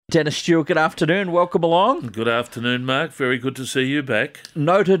Dennis Stewart, good afternoon. Welcome along. Good afternoon, Mark. Very good to see you back.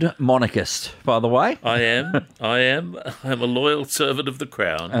 Noted monarchist, by the way. I am. I'm a loyal servant of the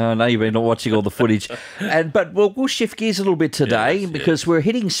Crown. I know you've been watching all the footage. But we'll shift gears a little bit today because we're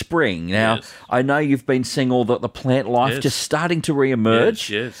hitting spring. Now, I know you've been seeing all the plant life just starting to re-emerge.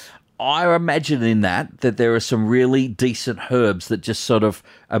 Yes. I imagine in that there are some really decent herbs that just sort of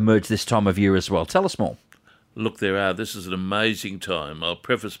emerge this time of year as well. Tell us more. Look, there are. This is an amazing time. I'll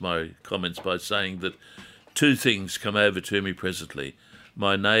preface my comments by saying that two things come over to me presently.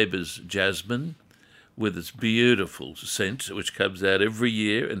 My neighbour's jasmine, with its beautiful scent, which comes out every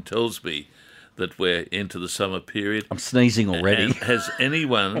year and tells me that we're into the summer period. I'm sneezing already. And has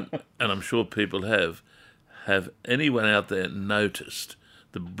anyone, and I'm sure people have anyone out there noticed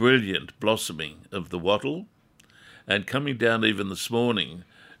the brilliant blossoming of the wattle? And coming down even this morning,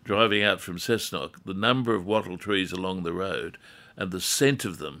 driving out from Cessnock, the number of wattle trees along the road and the scent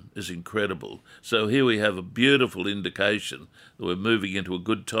of them is incredible. So here we have a beautiful indication that we're moving into a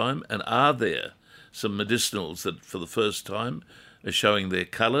good time. And are there some medicinals that for the first time are showing their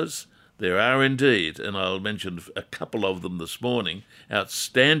colours? There are indeed, and I'll mention a couple of them this morning,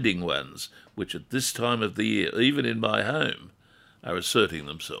 outstanding ones, which at this time of the year, even in my home, are asserting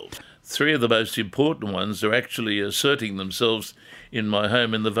themselves. Three of the most important ones are actually asserting themselves in my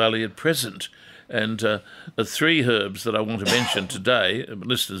home in the valley at present. And the three herbs that I want to mention today,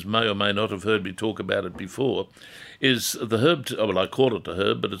 listeners may or may not have heard me talk about it before, is the herb, well, I call it a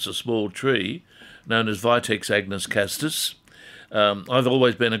herb, but it's a small tree, known as Vitex agnus castus. I've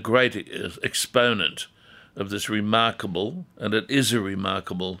always been a great exponent of this remarkable, and it is a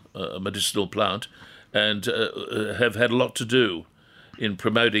remarkable medicinal plant, and have had a lot to do in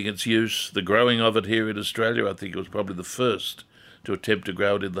promoting its use, the growing of it here in Australia. I think it was probably the first to attempt to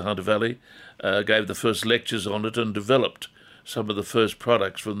grow it in the Hunter Valley, gave the first lectures on it and developed some of the first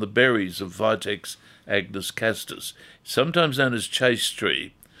products from the berries of Vitex agnus castus, sometimes known as chase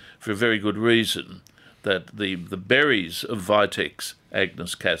tree, for a very good reason, that the berries of Vitex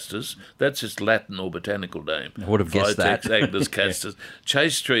agnus castus, that's its Latin or botanical name. I would have guessed that. Vitex agnus castus.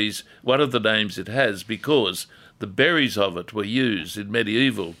 Chase trees, one of the names it has, because the berries of it were used in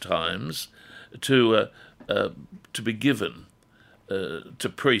medieval times to be given to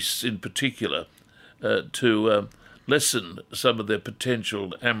priests in particular to lessen some of their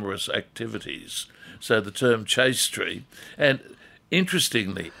potential amorous activities. So the term chase tree, and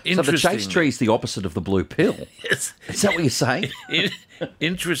Interestingly, so the chase tree is the opposite of the blue pill. Yes. Is that what you're saying?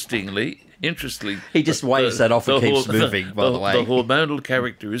 Interestingly, he just waves that off and keeps moving. By the way, the hormonal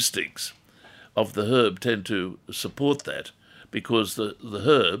characteristics of the herb tend to support that, because the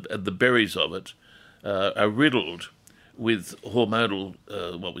herb and the berries of it are riddled with hormonal,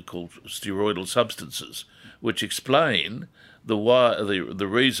 what we call steroidal substances, which explain the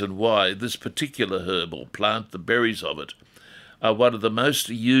reason why this particular herb or plant, the berries of it, are one of the most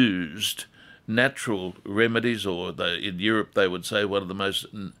used natural remedies, or in Europe they would say one of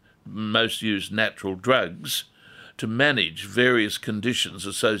the most used natural drugs to manage various conditions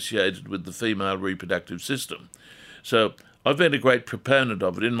associated with the female reproductive system. So I've been a great proponent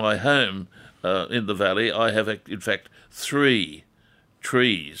of it. In my home in the valley, I have in fact 3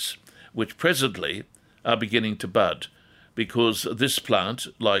 trees which presently are beginning to bud, because this plant,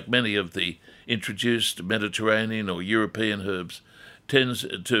 like many of the introduced Mediterranean or European herbs, tends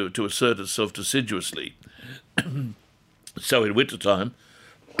to assert itself deciduously. So in wintertime,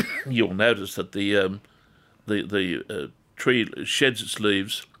 you'll notice that the tree sheds its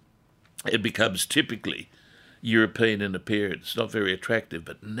leaves. It becomes typically European in appearance, not very attractive.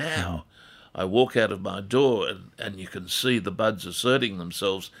 But now I walk out of my door and you can see the buds asserting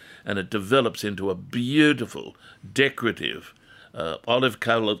themselves, and it develops into a beautiful, decorative,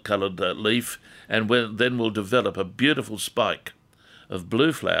 olive-coloured leaf, and then will develop a beautiful spike of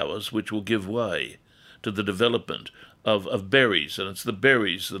blue flowers, which will give way to the development of berries, and it's the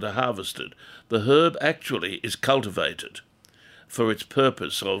berries that are harvested. The herb actually is cultivated for its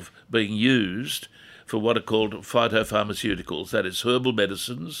purpose of being used for what are called phytopharmaceuticals, that is, herbal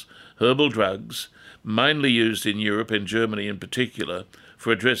medicines, herbal drugs, mainly used in Europe and Germany in particular,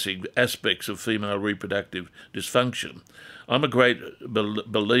 for addressing aspects of female reproductive dysfunction. I'm a great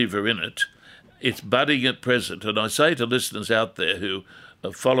believer in it. It's budding at present, and I say to listeners out there who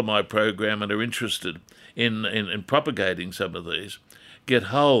follow my program and are interested in propagating some of these, get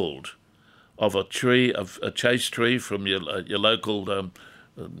hold of a chase tree from your local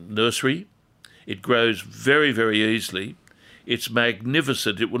nursery. It grows very, very easily. It's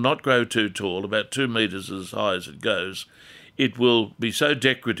magnificent. It will not grow too tall, about 2 metres as high as it goes. It will be so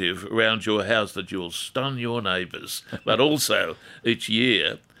decorative around your house that you will stun your neighbours. But also, each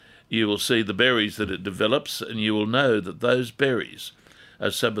year, you will see the berries that it develops, and you will know that those berries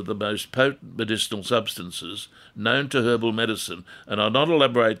are some of the most potent medicinal substances known to herbal medicine. And I'll not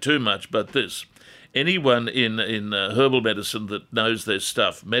elaborate too much, but this. Anyone in herbal medicine that knows their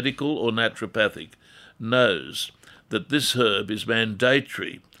stuff, medical or naturopathic, knows that this herb is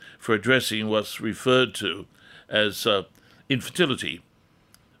mandatory for addressing what's referred to as infertility,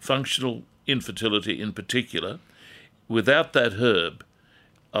 functional infertility in particular. Without that herb,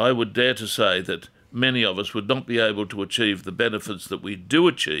 I would dare to say that many of us would not be able to achieve the benefits that we do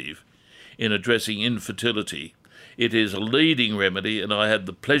achieve in addressing infertility. It is a leading remedy, and I had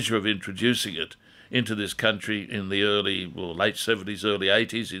the pleasure of introducing it into this country in the late 70s, early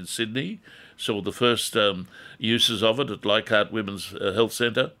 80s in Sydney. Saw the first uses of it at Leichhardt Women's Health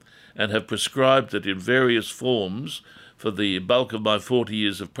Centre, and have prescribed it in various forms for the bulk of my 40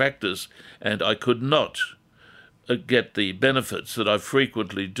 years of practice, and I could not get the benefits that I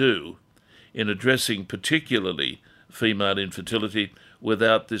frequently do in addressing particularly female infertility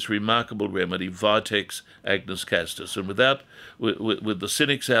without this remarkable remedy, Vitex agnus castus. And with the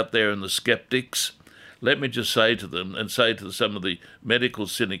cynics out there and the skeptics, let me just say to them, and say to some of the medical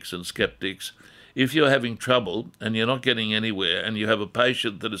cynics and skeptics, if you're having trouble and you're not getting anywhere, and you have a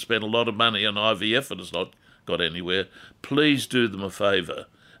patient that has spent a lot of money on IVF and has not got anywhere, please do them a favour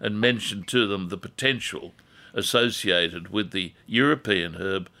and mention to them the potential associated with the European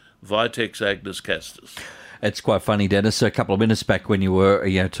herb Vitex agnus castus. It's quite funny, Dennis. A couple of minutes back when you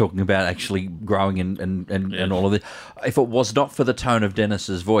were talking about actually growing and all of this, if it was not for the tone of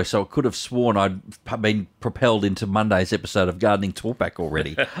Dennis's voice, I could have sworn I'd been propelled into Monday's episode of Gardening Talkback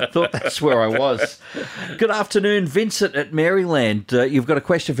already. I thought that's where I was. Good afternoon, Vincent at Maryland. You've got a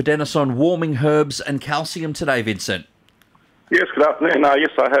question for Dennis on warming herbs and calcium today, Vincent. Yes, good afternoon. Yes,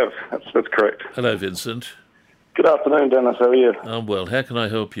 I have. That's correct. Hello, Vincent. Good afternoon, Dennis. How are you? I'm well. How can I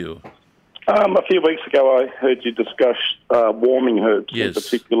help you? A few weeks ago, I heard you discuss warming herbs, yes. in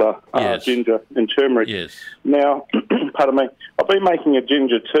particular Yes. ginger and turmeric. Yes. Now, pardon me, I've been making a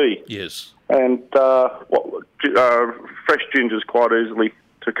ginger tea. Yes. And fresh ginger is quite easily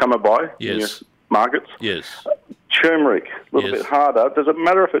to come by in your Yes. markets. Yes. Turmeric, a little Yes. bit harder. Does it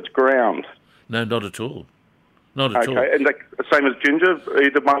matter if it's ground? No, not at all. Not at all. Okay, and the same as ginger,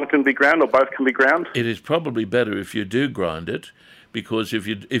 either one can be ground or both can be ground? It is probably better if you do grind it, because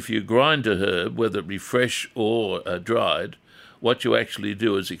if you grind a herb, whether it be fresh or dried, what you actually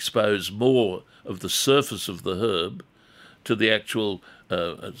do is expose more of the surface of the herb to the actual,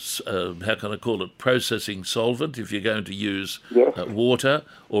 how can I call it, processing solvent, if you're going to use Yes. water,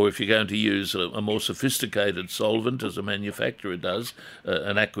 or if you're going to use a more sophisticated solvent, as a manufacturer does,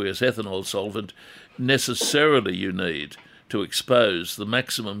 an aqueous ethanol solvent. Necessarily you need to expose the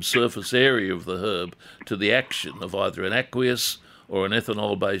maximum surface area of the herb to the action of either an aqueous or an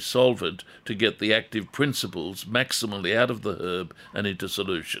ethanol-based solvent to get the active principles maximally out of the herb and into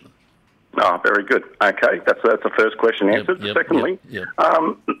solution. Oh, very good. Okay, that's the first question answered. Secondly,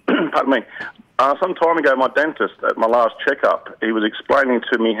 pardon me, some time ago, my dentist at my last checkup, he was explaining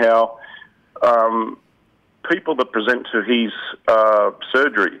to me how people that present to his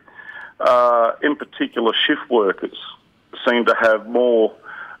surgery, in particular shift workers, seem to have more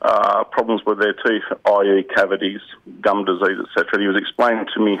problems with their teeth, i.e. cavities, gum disease, etc. He was explaining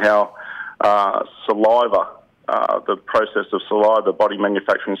to me how saliva, the process of saliva, body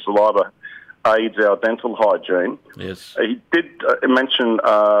manufacturing saliva, aids our dental hygiene. Yes. He did mention,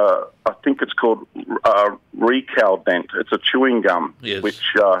 I think it's called Recaldent. It's a chewing gum, Yes. which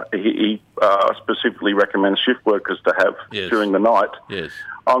he specifically recommends shift workers to have Yes. during the night. Yes.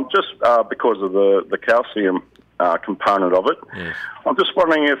 Just because of the calcium component of it. Yes. I'm just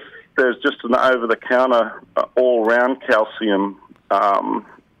wondering if there's just an over-the-counter, all-round calcium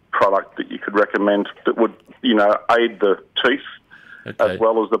product that you could recommend that would, aid the teeth Okay. as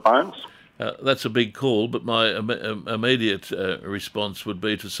well as the bones. That's a big call, but my immediate response would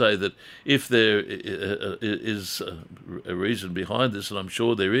be to say that if there is a reason behind this, and I'm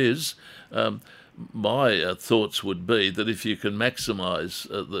sure there is, my thoughts would be that if you can maximise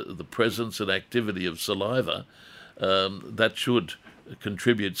the presence and activity of saliva, that should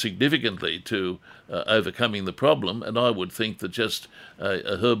contribute significantly to overcoming the problem. And I would think that just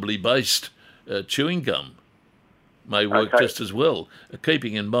a herbally based chewing gum may work just as well,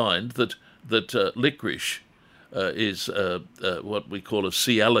 keeping in mind that licorice is what we call a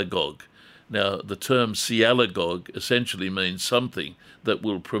sialagogue. Now, the term sialagogue essentially means something that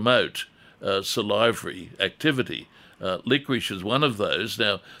will promote salivary activity. Licorice is one of those.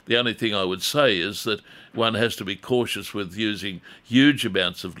 Now, the only thing I would say is that one has to be cautious with using huge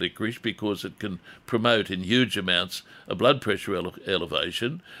amounts of licorice because it can promote in huge amounts a blood pressure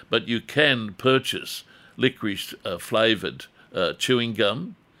elevation. But you can purchase licorice flavoured chewing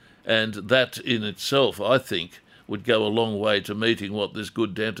gum, and that in itself, I think, would go a long way to meeting what this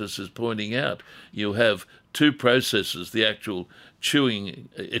good dentist is pointing out. You have two processes. The actual chewing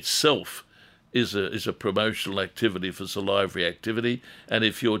itself is a promotional activity for salivary activity, and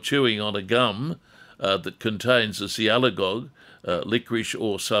if you're chewing on a gum that contains a sialagogue, licorice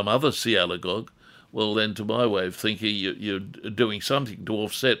or some other sialagogue, well then, to my way of thinking, you're doing something to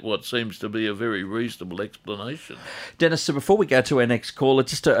offset what seems to be a very reasonable explanation. Dennis, so before we go to our next caller,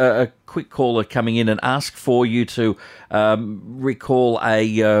 just a quick caller coming in and ask for you to recall a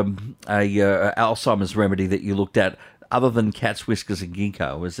Alzheimer's remedy that you looked at other than cat's whiskers and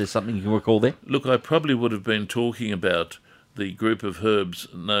ginkgo. Is there something you can recall there? Look, I probably would have been talking about the group of herbs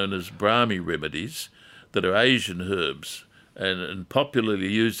known as Brahmi remedies that are Asian herbs and popularly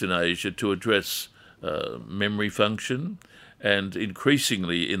used in Asia to address memory function and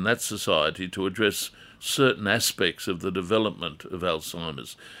increasingly in that society to address certain aspects of the development of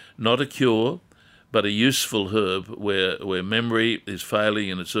Alzheimer's. Not a cure, but a useful herb where memory is failing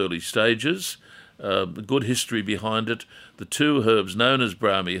in its early stages. Good history behind it. The two herbs known as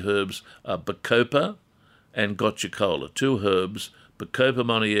Brahmi herbs are Bacopa and Gotchicola. Two herbs, Bacopa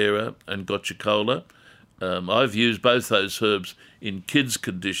moniera and Gotchicola. I've used both those herbs in kids'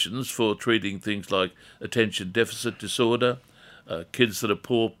 conditions for treating things like attention deficit disorder, kids that are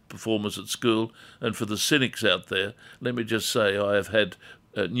poor performers at school, and for the cynics out there, let me just say I have had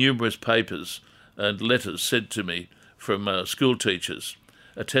numerous papers and letters sent to me from school teachers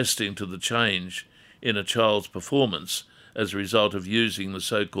attesting to the change in a child's performance as a result of using the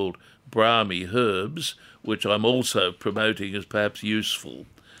so-called Brahmi herbs, which I'm also promoting as perhaps useful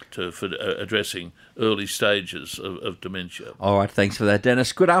for addressing early stages of dementia. All right, thanks for that,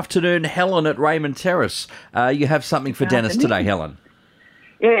 Dennis. Good afternoon, Helen at Raymond Terrace. You have something for Dennis today, Helen.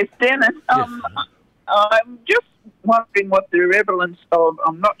 Yes, Dennis. Yes. I'm just wondering what the relevance of,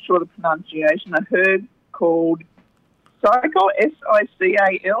 I'm not sure the pronunciation, a herb called Sical,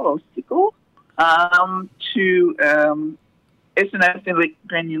 S-I-C-A-L, or sickle, to eosinophilic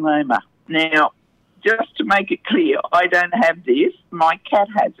granuloma. Now, just to make it clear, I don't have this. My cat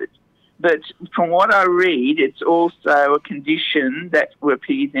has it. But from what I read, it's also a condition that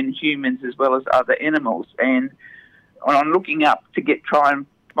appears in humans as well as other animals. And I'm looking up to try and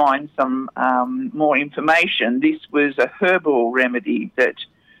find some more information. This was a herbal remedy that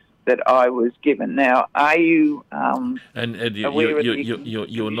I was given. Now, are you?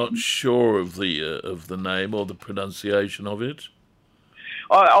 You're not sure of the name or the pronunciation of it?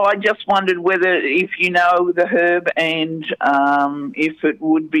 I just wondered if you know the herb and if it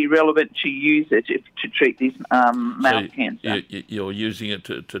would be relevant to use it to treat this mouth cancer. You're using it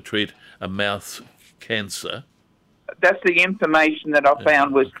to treat a mouth cancer? That's the information that I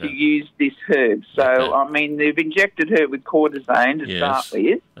found was to use this herb. So, I mean, they've injected her with cortisone to start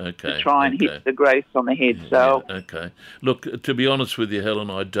with to try and hit the growth on the head. So, Look, to be honest with you, Helen,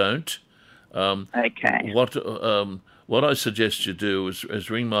 I don't. What I suggest you do is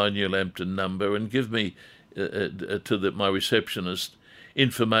ring my New Lambton number and give me to my receptionist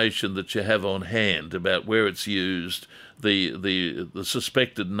information that you have on hand about where it's used, the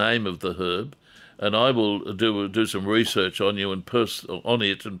suspected name of the herb, and I will do some research on you and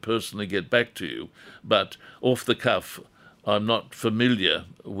personally get back to you. But off the cuff, I'm not familiar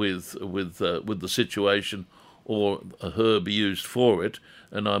with the situation or a herb used for it,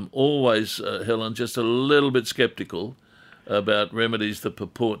 and I'm always, Helen, just a little bit sceptical about remedies that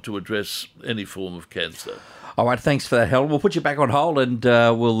purport to address any form of cancer. All right, thanks for that, Helen. We'll put you back on hold and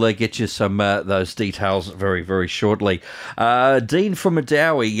we'll get you some those details very, very shortly. Dean from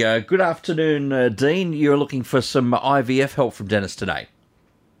Medowie. Good afternoon, Dean. You're looking for some IVF help from Dennis today.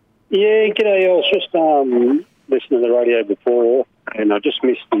 Yeah, g'day. I was just listening to the radio before and I just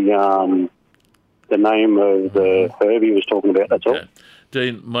missed the name of the herb he was talking about, that's all.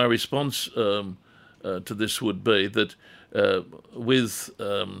 Dean, my response to this would be that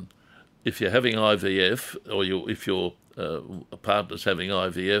if you're having IVF or if your partner's having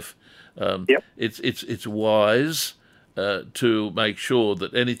IVF, it's wise to make sure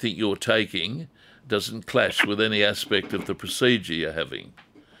that anything you're taking doesn't clash with any aspect of the procedure you're having.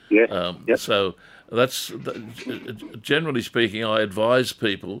 So that's generally speaking, I advise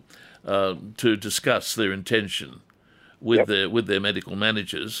people to discuss their intention with their medical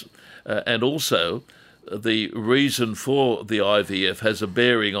managers, and also the reason for the IVF has a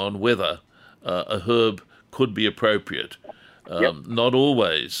bearing on whether a herb could be appropriate. Not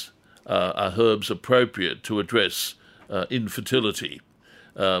always are herbs appropriate to address infertility.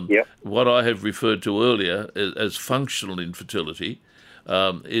 What I have referred to earlier as functional infertility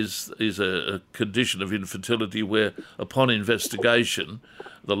is a condition of infertility where, upon investigation,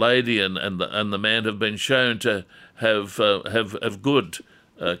 the lady and the man have been shown to have good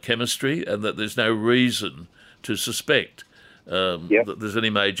chemistry, and that there's no reason to suspect that there's any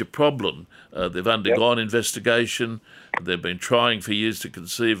major problem. They've undergone investigation. They've been trying for years to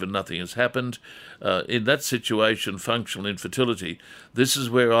conceive, and nothing has happened. In that situation, functional infertility, this is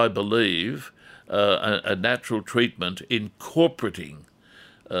where I believe a natural treatment incorporating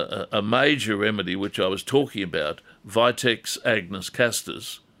a major remedy, which I was talking about, Vitex agnus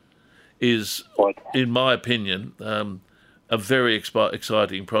castus, is, in my opinion, a very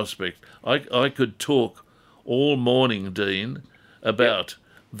exciting prospect. I could talk all morning, Dean, about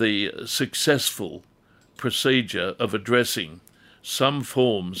the successful procedure of addressing some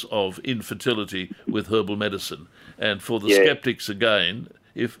forms of infertility with herbal medicine. And for the skeptics again,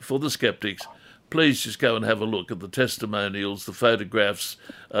 please just go and have a look at the testimonials, the photographs,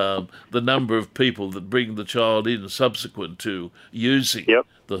 the number of people that bring the child in subsequent to using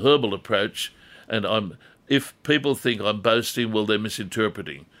the herbal approach. And if people think I'm boasting, well, they're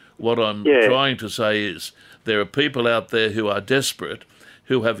misinterpreting. What I'm trying to say is there are people out there who are desperate,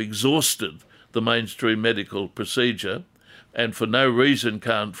 who have exhausted the mainstream medical procedure and for no reason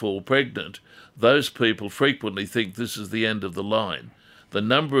can't fall pregnant. Those people frequently think this is the end of the line. The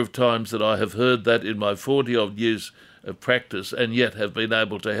number of times that I have heard that in my 40-odd years of practice and yet have been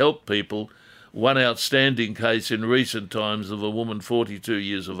able to help people. One outstanding case in recent times of a woman 42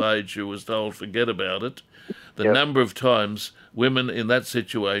 years of age who was told, forget about it. The number of times women in that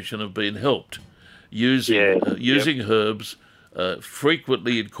situation have been helped using herbs,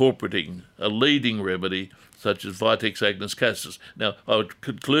 frequently incorporating a leading remedy such as Vitex agnus castus. Now, I would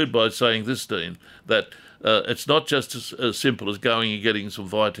conclude by saying this, Dean, that it's not just as simple as going and getting some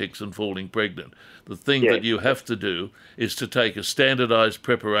Vitex and falling pregnant. The thing that you have to do is to take a standardised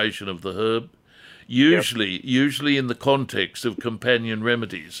preparation of the herb, usually in the context of companion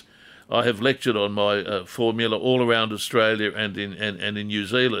remedies. I have lectured on my formula all around Australia and in New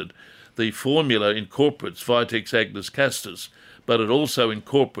Zealand. The formula incorporates Vitex agnus castus, but it also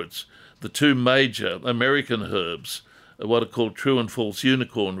incorporates the two major American herbs, what are called true and false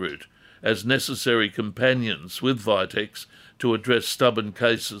unicorn root, as necessary companions with Vitex to address stubborn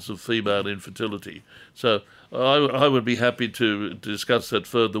cases of female infertility. So I would be happy to discuss that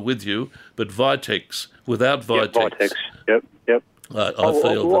further with you, but Vitex, without Vitex...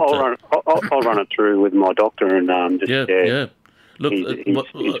 I'll run it through with my doctor and Look,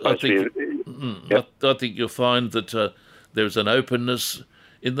 I think you'll find that there's an openness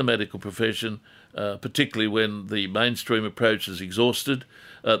in the medical profession, particularly when the mainstream approach is exhausted.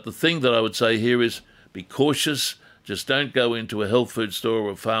 The thing that I would say here is be cautious. Just don't go into a health food store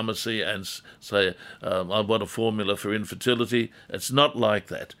or a pharmacy and say, I want a formula for infertility. It's not like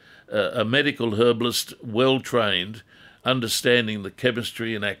that. A medical herbalist, well-trained, understanding the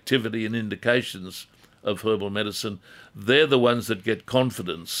chemistry and activity and indications of herbal medicine, they're the ones that get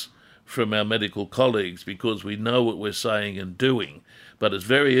confidence from our medical colleagues because we know what we're saying and doing. But it's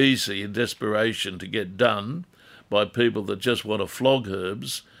very easy in desperation to get done by people that just want to flog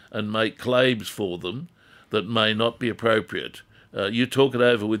herbs and make claims for them that may not be appropriate. You talk it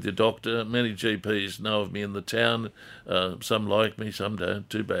over with your doctor. Many GPs know of me in the town. Some like me, some don't.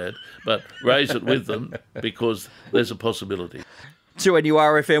 Too bad. But raise it with them because there's a possibility.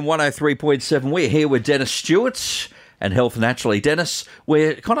 2NURFM 103.7. We're here with Dennis Stewart and Health Naturally. Dennis,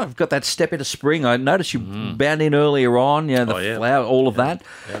 we're kind of got that step into spring. I noticed you bound in earlier on, flower, all of that.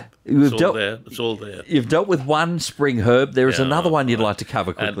 Yeah. It's all there. You've dealt with one spring herb. There is another one you'd like to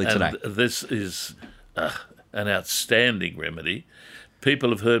cover quickly today. This is an outstanding remedy. People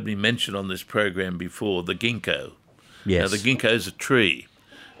have heard me mention on this program before the ginkgo. Yes. Now, the ginkgo is a tree,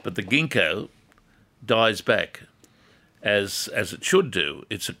 but the ginkgo dies back as it should do.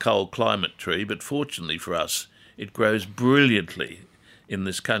 It's a cold climate tree, but fortunately for us, it grows brilliantly in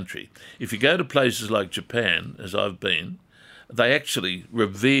this country. If you go to places like Japan, as I've been, they actually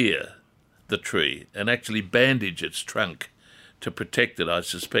revere the tree and actually bandage its trunk to protect it, I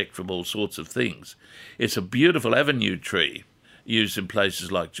suspect, from all sorts of things. It's a beautiful avenue tree used in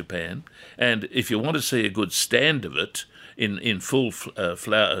places like Japan, and if you want to see a good stand of it in full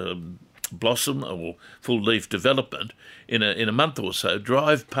flower blossom or full leaf development, in a month or so,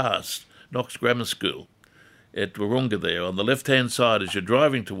 drive past Knox Grammar School at Wahroonga there. On the left-hand side, as you're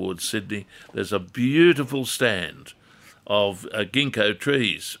driving towards Sydney, there's a beautiful stand of ginkgo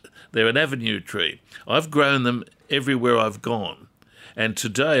trees. They're an avenue tree. I've grown them everywhere I've gone. And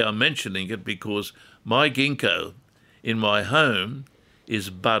today I'm mentioning it because my ginkgo in my home is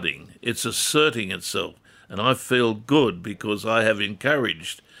budding. It's asserting itself. And I feel good because I have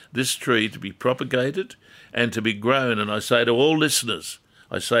encouraged this tree to be propagated and to be grown. And I say to all listeners,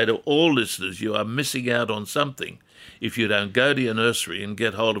 you are missing out on something if you don't go to your nursery and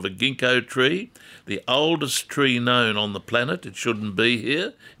get hold of a ginkgo tree, the oldest tree known on the planet. It shouldn't be here.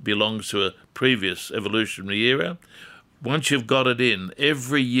 It belongs to a previous evolutionary era. Once you've got it in,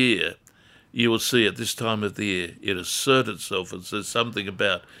 every year you will see at this time of the year it assert itself and says something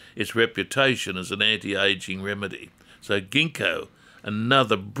about its reputation as an anti-aging remedy. So ginkgo,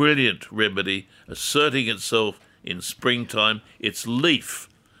 another brilliant remedy, asserting itself in springtime. Its leaf,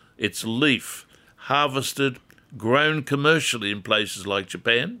 harvested, grown commercially in places like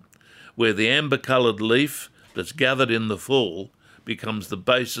Japan, where the amber-coloured leaf that's gathered in the fall becomes the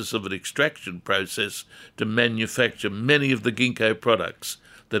basis of an extraction process to manufacture many of the ginkgo products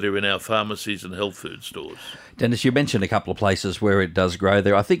that are in our pharmacies and health food stores. Dennis, you mentioned a couple of places where it does grow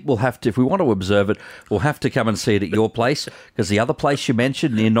there. I think we'll have to, if we want to observe it, we'll have to come and see it at your place, because the other place you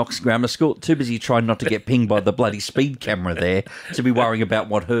mentioned, near Knox Grammar School, too busy trying not to get pinged by the bloody speed camera there to be worrying about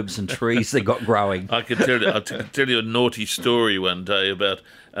what herbs and trees they got growing. I can tell you a naughty story one day about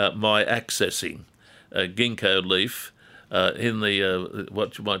my accessing a ginkgo leaf in the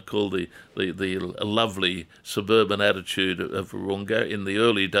what you might call the lovely suburban attitude of Wahroonga in the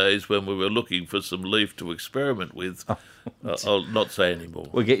early days when we were looking for some leaf to experiment with. I'll not say any more.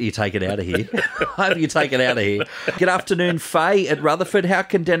 We'll get you taken out of here. I hope you take it out of here. Good afternoon, Faye at Rutherford. How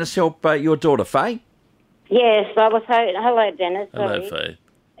can Dennis help your daughter, Faye? Yes, I was hoping. Hello, Dennis. Hello, Sorry. Faye.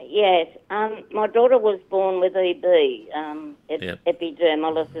 Yes, my daughter was born with EB,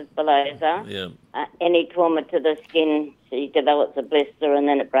 epidermolysis bullosa. Yeah. Any trauma to the skin, she develops a blister and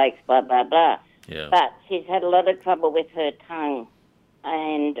then it breaks, blah, blah, blah. Yeah. But she's had a lot of trouble with her tongue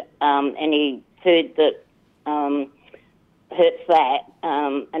and any food that hurts that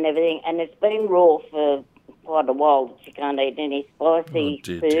and everything. And it's been raw for quite a while. She can't eat any spicy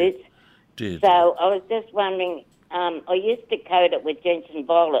foods. So I was just wondering... I used to coat it with gentian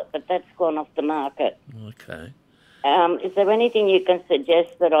violet, but that's gone off the market. Okay. Is there anything you can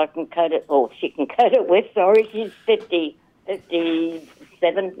suggest that I can coat it, or she can coat it with? Sorry, she's 57.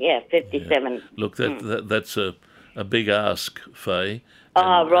 Yeah, 57. Yeah. Look, that's a big ask, Faye.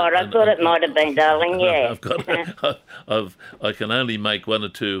 Right. I thought it might have been, darling. Yeah. I can only make one or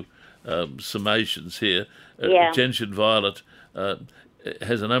two summations here. Gentian violet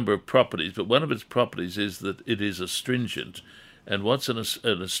has a number of properties, but one of its properties is that it is astringent. And what's an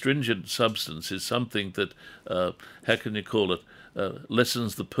astringent substance is something that, how can you call it,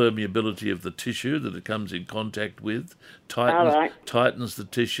 lessens the permeability of the tissue that it comes in contact with, tightens the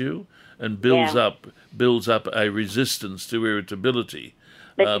tissue, and builds up a resistance to irritability.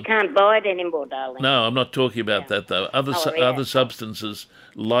 But you can't buy it anymore, darling. No, I'm not talking about that, though. Other substances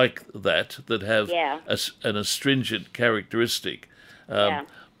like that have an astringent characteristic.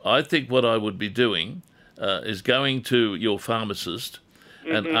 I think what I would be doing is going to your pharmacist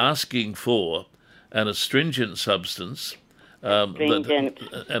and asking for an astringent substance, astringent,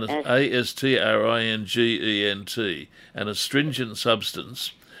 an astringent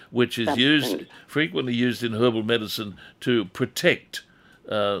substance, which is frequently used in herbal medicine to protect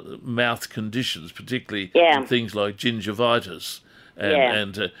mouth conditions, particularly in things like gingivitis.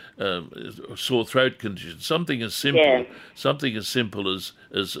 And sore throat conditions. Something as simple as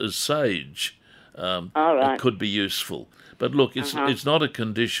sage it could be useful. But look, it's not a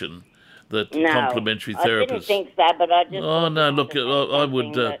condition that complementary therapists. I didn't think so, but I just. Oh no! Look,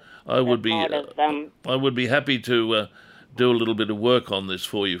 I would be happy to do a little bit of work on this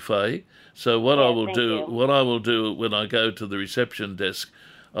for you, Faye. So what I will do when I go to the reception desk,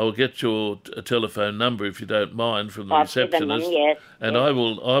 I will get your telephone number, if you don't mind, from the receptionist, and I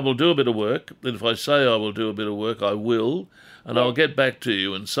will do a bit of work. And if I say I will do a bit of work, I will, and I'll get back to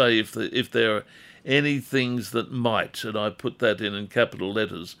you and say if there are any things that might, and I put that in capital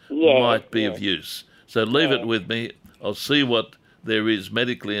letters, might be of use. So leave it with me. I'll see what there is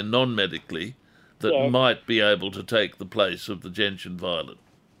medically and non-medically that might be able to take the place of the gentian violet.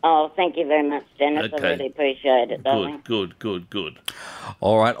 Oh, thank you very much, Dennis. I really appreciate it, darling. Good.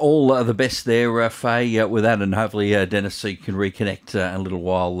 All right, all the best there, Faye, with that, and hopefully, Dennis, so you can reconnect a little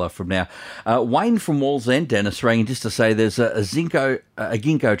while from now. Wayne from Wallsend, Dennis, rang just to say there's a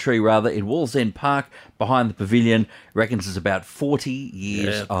ginkgo tree, in Wallsend Park behind the pavilion. Reckons it's about 40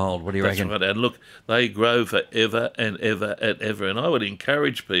 years old. What do you reckon? Right. And look, they grow forever and ever and ever. And I would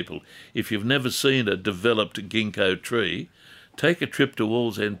encourage people, if you've never seen a developed ginkgo tree, take a trip to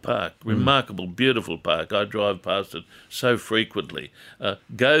Wallsend Park. Remarkable, beautiful park. I drive past it so frequently.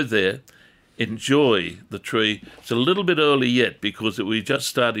 Go there, enjoy the tree. It's a little bit early yet because we're just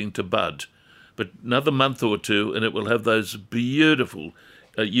starting to bud, but another month or two and it will have those beautiful,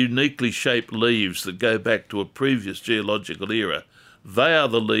 uniquely shaped leaves that go back to a previous geological era. They are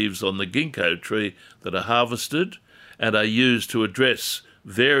the leaves on the ginkgo tree that are harvested and are used to address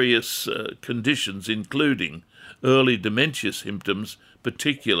various conditions, including early dementia symptoms,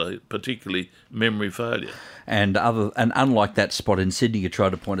 particularly memory failure. And unlike that spot in Sydney you tried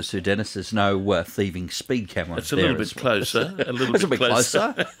to point us to, Dennis, there's no thieving speed camera. It's a little bit closer. A little bit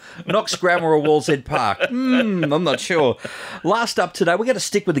closer. Knox Grammar or Wallsend Park? I'm not sure. Last up today, we're going to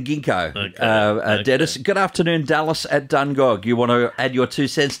stick with the ginkgo. Okay. Dennis, good afternoon, Dallas at Dungog. You want to add your 2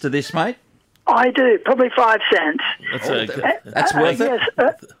 cents to this, mate? I do, probably 5 cents. That's worth it.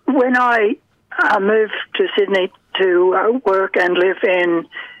 Yes, when I moved to Sydney to work and live in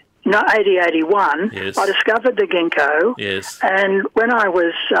 8081, yes. I discovered the ginkgo. Yes. And when I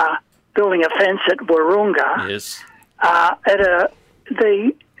was building a fence at Wahroonga, yes.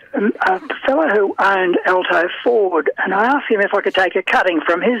 the fellow who owned Alto Ford, and I asked him if I could take a cutting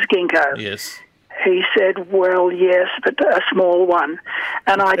from his ginkgo. Yes. He said, well, yes, but a small one.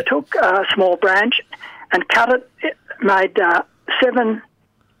 And I took a small branch and cut it, made 7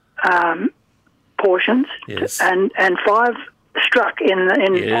 portions, yes. and 5 struck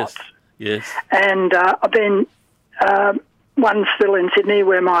in yes. pots. Yes. And I've been, one's still in Sydney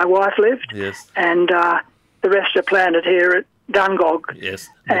where my wife lived, yes. and the rest are planted here at Dungog. Yes.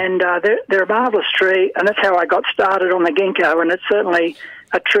 And they're a marvellous tree, and that's how I got started on the ginkgo, and it's certainly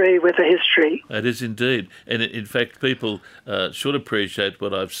a tree with a history. It is indeed. And in fact, people should appreciate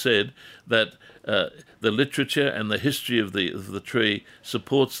what I've said, that the literature and the history of the tree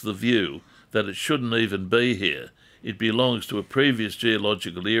supports the view that it shouldn't even be here. It belongs to a previous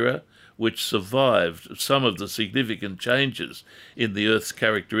geological era which survived some of the significant changes in the Earth's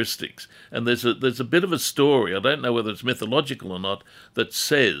characteristics. And there's a bit of a story, I don't know whether it's mythological or not, that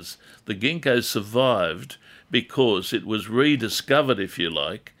says the ginkgo survived because it was rediscovered, if you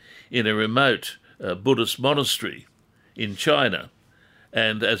like, in a remote Buddhist monastery in China.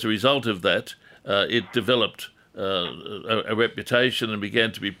 And as a result of that, it developed a reputation and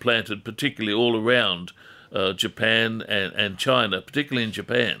began to be planted particularly all around Japan and China, particularly in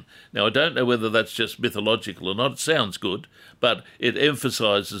Japan. Now, I don't know whether that's just mythological or not. It sounds good, but it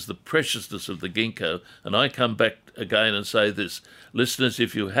emphasises the preciousness of the ginkgo. And I come back again and say this. Listeners,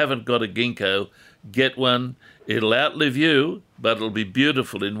 if you haven't got a ginkgo, get one. It'll outlive you, but it'll be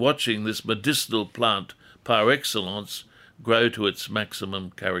beautiful in watching this medicinal plant par excellence grow to its maximum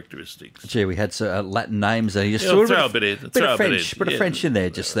characteristics. Gee, we had Latin names there. You throw a bit in. Bit of French in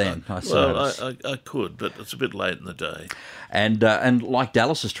there just then, I suppose. Well, I could, but it's a bit late in the day. And like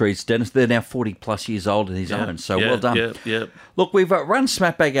Dallas's trees, Dennis, they're now 40-plus years old in his own, so well done. Yeah. Look, we've run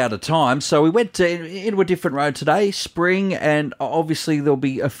smack-bag out of time, so we went into a different road today, spring, and obviously there'll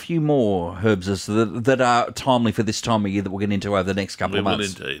be a few more herbs that are timely for this time of year that we'll get into over the next couple of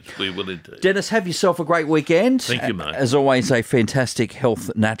months. We will indeed. Dennis, have yourself a great weekend. Thank you, mate. As always, a fantastic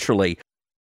health naturally.